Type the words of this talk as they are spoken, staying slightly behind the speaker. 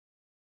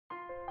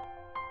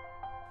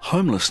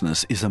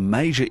Homelessness is a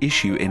major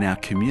issue in our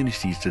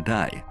community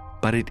today,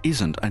 but it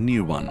isn't a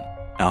new one.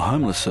 Our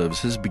homeless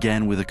services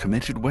began with a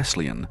committed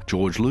Wesleyan,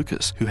 George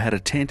Lucas, who had a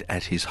tent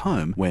at his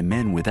home where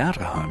men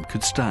without a home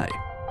could stay.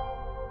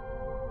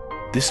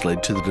 This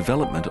led to the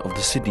development of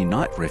the Sydney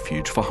Night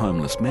Refuge for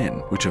Homeless Men,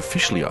 which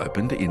officially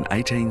opened in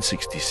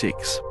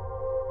 1866.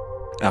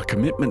 Our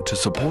commitment to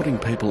supporting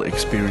people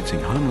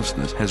experiencing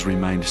homelessness has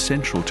remained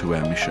central to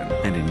our mission,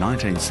 and in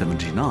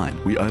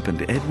 1979 we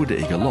opened Edward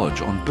Eager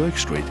Lodge on Bourke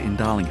Street in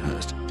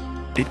Darlinghurst.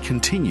 It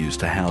continues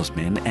to house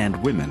men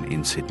and women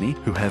in Sydney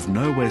who have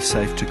nowhere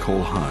safe to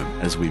call home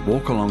as we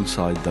walk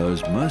alongside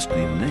those most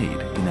in need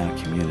in our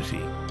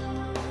community.